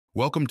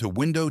Welcome to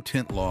Window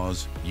Tint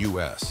Laws,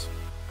 US.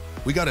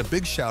 We got a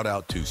big shout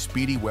out to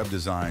Speedy Web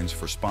Designs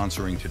for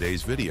sponsoring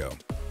today's video.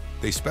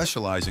 They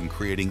specialize in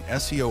creating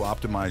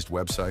SEO-optimized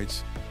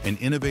websites and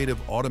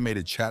innovative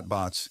automated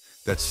chatbots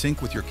that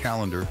sync with your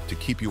calendar to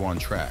keep you on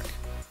track.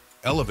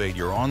 Elevate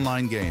your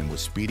online game with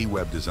Speedy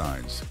Web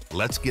Designs.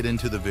 Let's get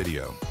into the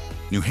video.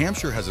 New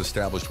Hampshire has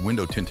established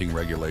window tinting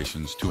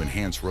regulations to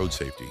enhance road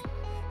safety.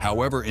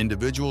 However,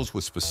 individuals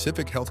with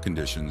specific health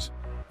conditions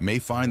may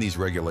find these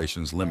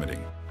regulations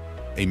limiting.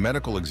 A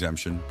medical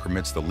exemption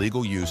permits the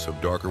legal use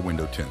of darker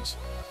window tints,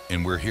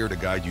 and we're here to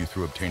guide you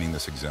through obtaining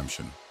this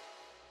exemption.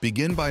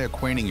 Begin by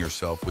acquainting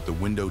yourself with the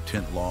window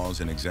tint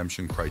laws and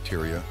exemption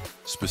criteria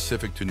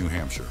specific to New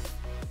Hampshire.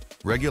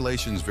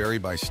 Regulations vary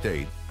by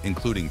state,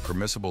 including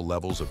permissible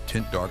levels of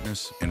tint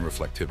darkness and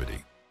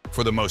reflectivity.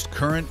 For the most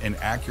current and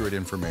accurate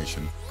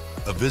information,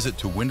 a visit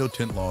to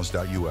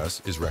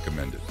windowtintlaws.us is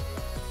recommended.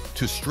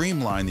 To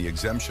streamline the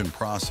exemption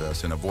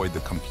process and avoid the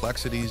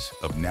complexities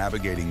of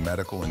navigating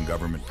medical and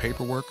government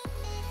paperwork,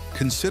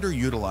 consider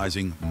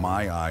utilizing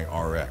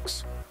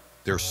MyIRX.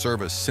 Their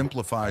service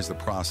simplifies the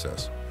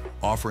process,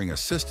 offering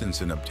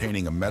assistance in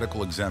obtaining a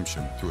medical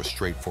exemption through a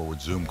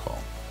straightforward Zoom call.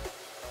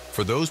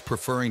 For those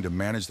preferring to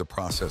manage the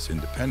process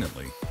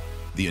independently,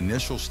 the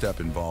initial step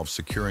involves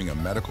securing a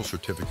medical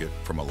certificate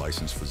from a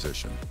licensed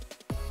physician.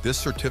 This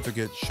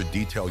certificate should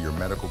detail your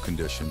medical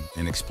condition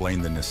and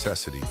explain the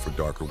necessity for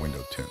darker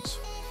window tints.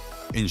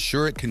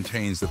 Ensure it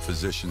contains the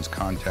physician's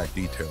contact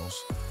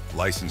details,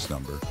 license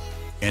number,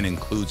 and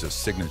includes a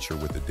signature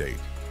with the date.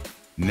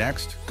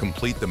 Next,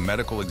 complete the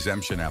medical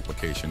exemption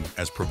application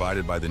as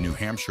provided by the New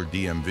Hampshire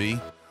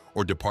DMV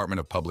or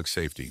Department of Public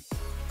Safety.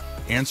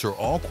 Answer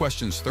all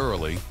questions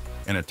thoroughly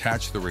and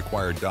attach the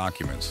required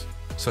documents,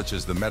 such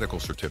as the medical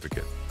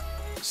certificate.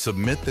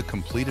 Submit the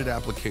completed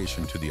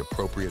application to the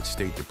appropriate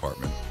state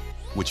department,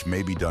 which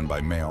may be done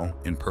by mail,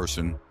 in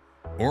person,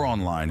 or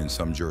online in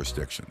some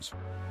jurisdictions.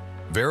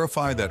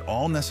 Verify that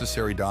all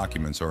necessary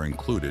documents are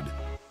included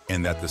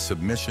and that the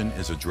submission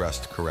is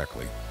addressed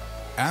correctly.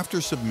 After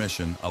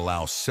submission,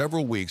 allow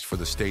several weeks for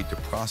the state to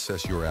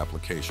process your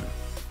application.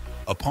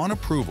 Upon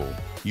approval,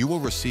 you will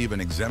receive an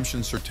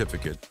exemption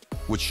certificate,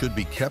 which should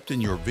be kept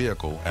in your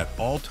vehicle at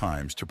all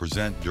times to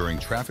present during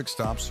traffic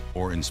stops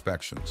or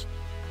inspections.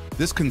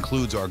 This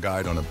concludes our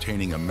guide on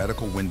obtaining a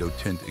medical window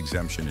tint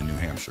exemption in New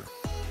Hampshire.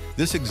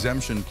 This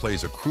exemption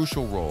plays a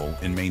crucial role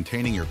in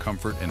maintaining your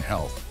comfort and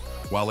health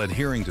while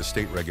adhering to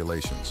state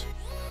regulations.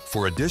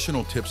 For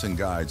additional tips and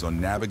guides on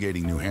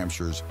navigating New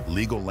Hampshire's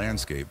legal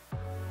landscape,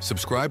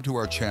 subscribe to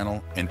our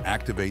channel and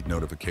activate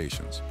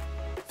notifications.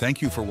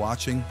 Thank you for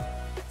watching.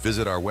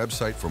 Visit our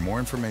website for more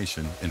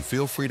information and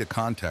feel free to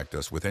contact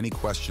us with any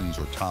questions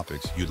or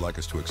topics you'd like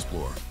us to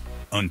explore.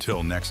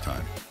 Until next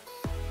time.